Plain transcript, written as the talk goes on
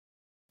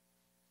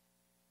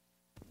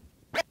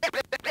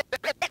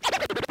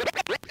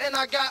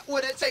got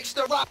what it takes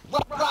to rock.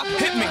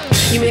 Hit me.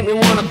 You make me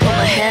wanna pull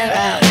my hair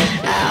out.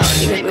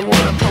 You make me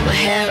wanna pull my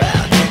hair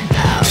out.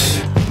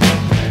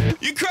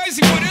 You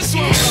crazy for this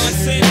one,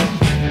 Bronson?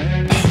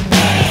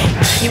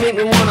 You make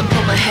me wanna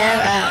pull my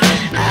hair out.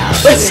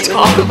 Let's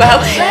talk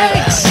about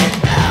sex.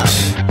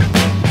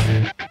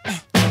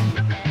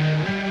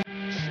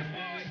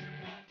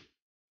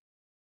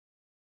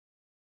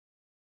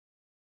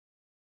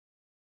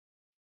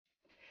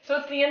 So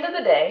it's the end of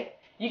the day,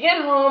 you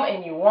get home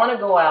and you want to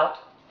go out,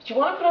 but you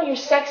want to put on your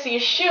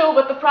sexiest shoe,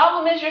 but the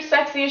problem is your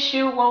sexiest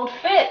shoe won't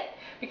fit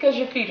because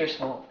your feet are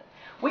swollen.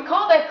 We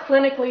call that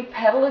clinically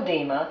pedal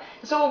edema.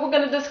 So what we're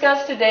going to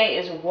discuss today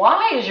is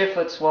why is your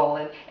foot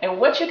swollen and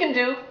what you can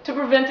do to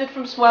prevent it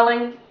from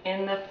swelling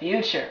in the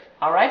future.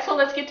 Alright, so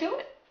let's get to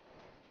it.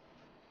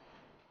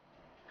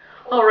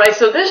 Alright,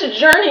 so this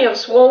journey of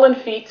swollen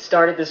feet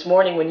started this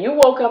morning when you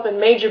woke up and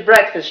made your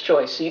breakfast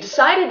choice. So you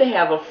decided to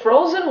have a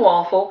frozen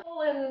waffle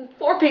and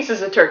 4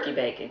 pieces of turkey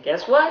bacon.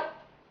 Guess what?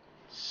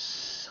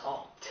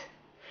 Salt.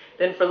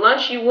 Then for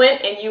lunch you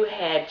went and you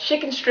had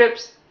chicken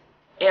strips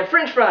and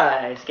french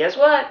fries. Guess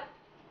what?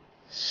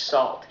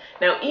 Salt.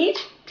 Now each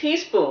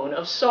teaspoon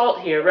of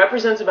salt here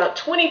represents about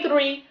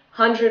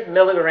 2,300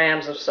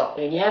 milligrams of salt.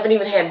 And you haven't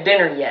even had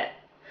dinner yet.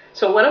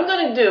 So what I'm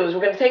going to do is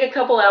we're going to take a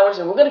couple hours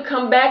and we're going to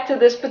come back to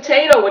this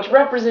potato which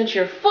represents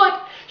your foot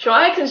so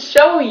I can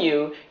show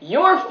you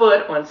your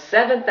foot on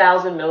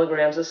 7,000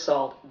 milligrams of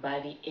salt by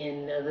the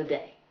end of the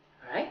day.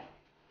 All right?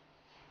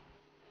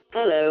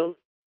 Hello.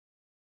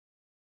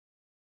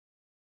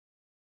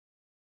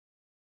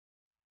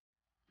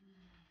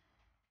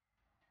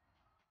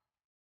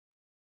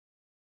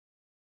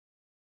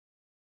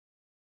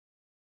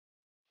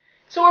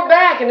 So we're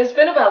back, and it's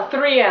been about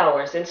 3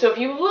 hours. And so if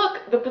you look,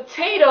 the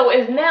potato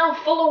is now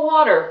full of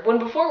water, when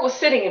before it was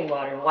sitting in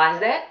water. Why is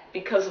that?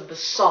 Because of the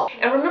salt.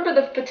 And remember,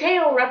 the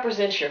potato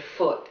represents your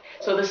foot.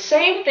 So the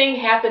same thing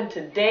happened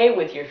today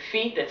with your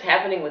feet that's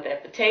happening with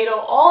that potato.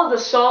 All of the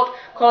salt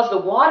caused the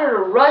water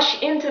to rush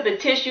into the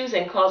tissues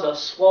and cause a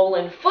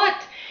swollen foot,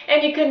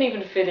 and you couldn't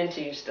even fit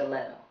into your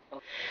stiletto.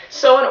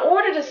 So in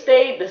order to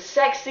stay the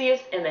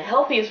sexiest and the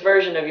healthiest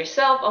version of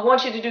yourself, I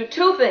want you to do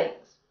 2 things.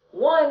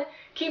 1,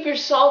 keep your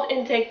salt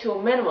intake to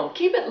a minimum.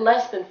 Keep it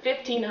less than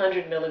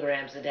 1,500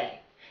 milligrams a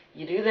day.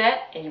 You do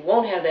that and you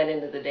won't have that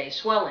end of the day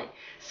swelling.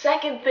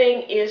 Second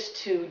thing is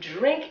to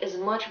drink as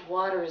much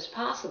water as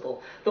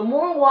possible. The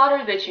more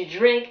water that you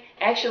drink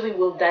actually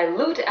will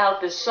dilute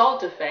out this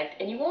salt effect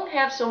and you won't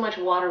have so much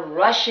water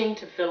rushing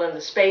to fill in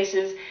the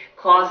spaces,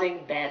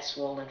 causing that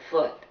swollen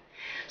foot.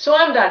 So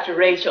I'm Dr.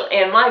 Rachel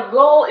and my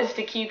goal is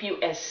to keep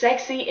you as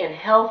sexy and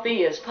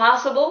healthy as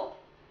possible.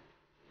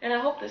 And I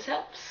hope this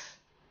helps.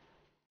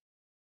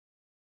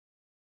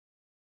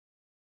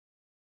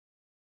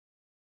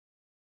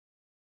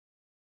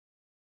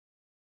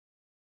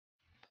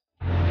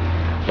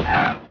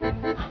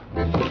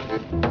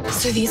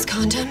 So these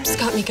condoms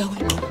got me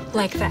going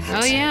like that.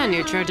 Oh yeah,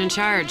 new Trojan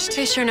charged.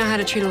 They sure know how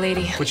to treat a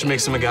lady. Which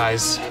makes him a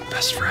guy's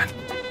best friend.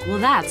 Well,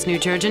 that's new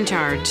Trojan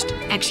charged.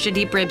 Extra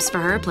deep ribs for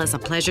her, plus a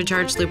pleasure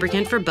charged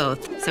lubricant for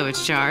both. So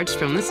it's charged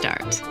from the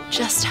start.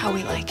 Just how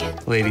we like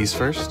it. Ladies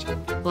first.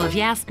 Well, if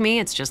you ask me,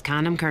 it's just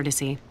condom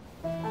courtesy.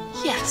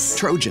 Yes.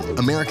 Trojan,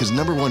 America's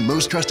 #1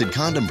 most trusted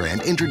condom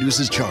brand,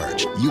 introduces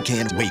Charged. You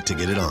can't wait to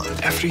get it on.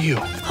 After you.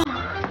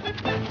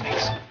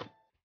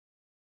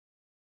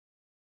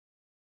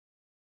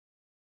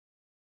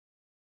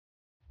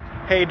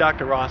 Hey,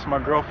 Dr. Ross, my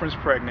girlfriend's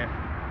pregnant.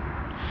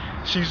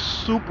 She's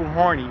super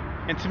horny,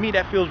 and to me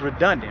that feels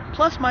redundant.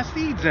 Plus my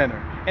seed's in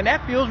her, and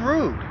that feels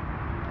rude.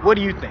 What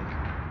do you think?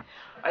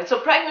 Alright, so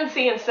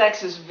pregnancy and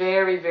sex is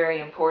very,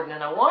 very important,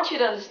 and I want you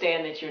to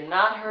understand that you're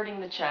not hurting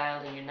the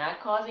child and you're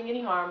not causing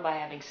any harm by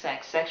having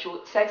sex. Sex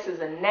is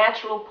a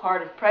natural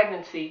part of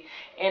pregnancy,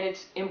 and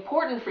it's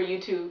important for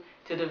you to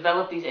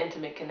develop these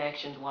intimate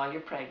connections while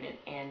you're pregnant,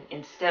 and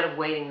instead of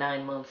waiting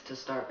 9 months to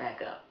start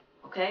back up.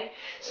 Okay?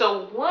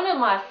 So one of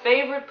my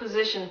favorite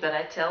positions that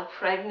I tell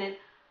pregnant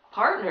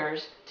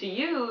partners to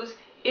use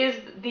is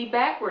the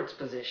backwards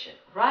position.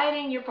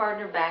 Riding your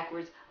partner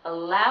backwards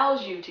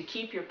allows you to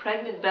keep your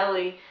pregnant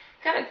belly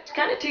kind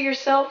of to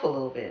yourself a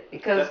little bit,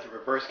 because That's the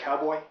reverse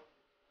cowboy?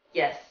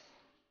 yes.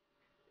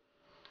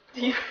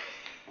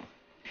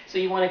 So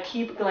you want to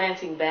keep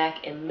glancing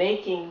back and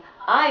making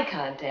eye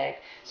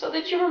contact so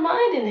that you're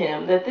reminding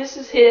him that this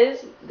is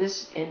his,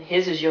 and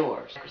his is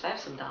yours. Of course, I have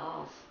some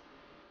dolls.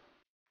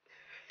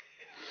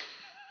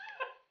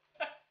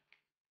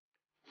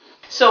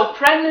 So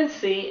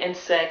pregnancy and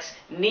sex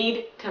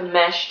need to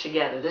mesh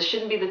together. This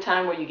shouldn't be the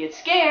time where you get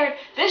scared.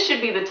 This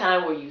should be the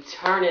time where you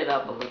turn it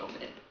up a little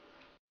bit.